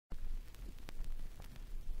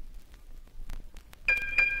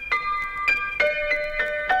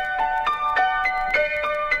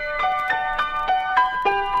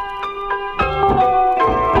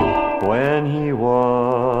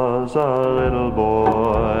little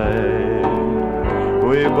boy.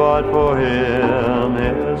 We bought for him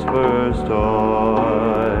his first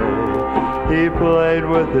toy. He played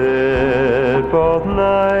with it both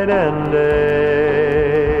night and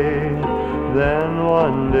day. Then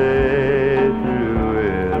one day threw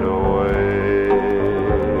it away.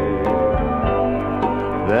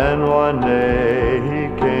 Then one day he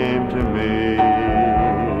came to me,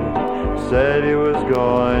 said he was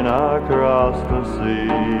going across the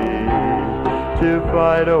sea to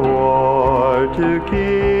fight a war to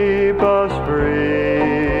keep us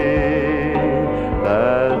free.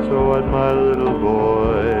 That's what my little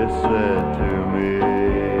boy said to me.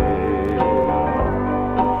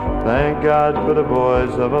 Thank God for the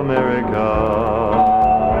boys of America.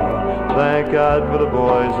 Thank God for the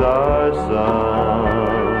boys, our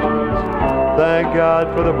sons. Thank God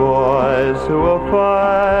for the boys who will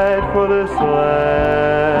fight for this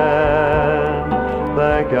land.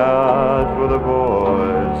 Thank God for the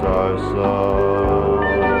boys, our sons.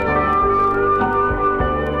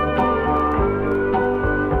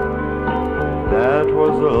 That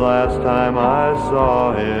was the last time I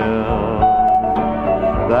saw him.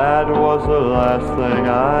 That was the last thing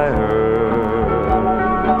I heard.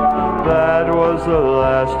 That was the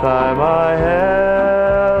last time I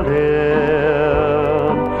held him.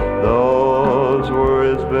 Those were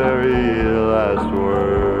his very last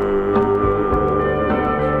words.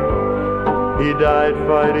 He died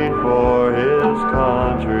fighting for his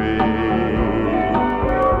country.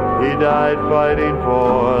 He died fighting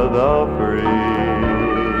for the free.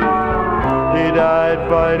 He died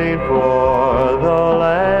fighting for the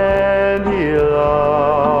land he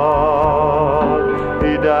loved.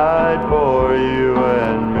 He died for you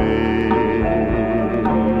and me.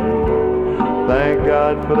 Thank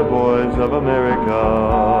God for the boys of America.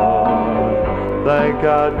 Thank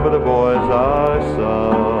God for the boys, our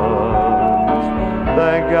sons.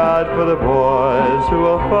 Thank God for the boys who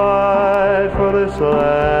will fight for this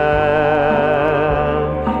land.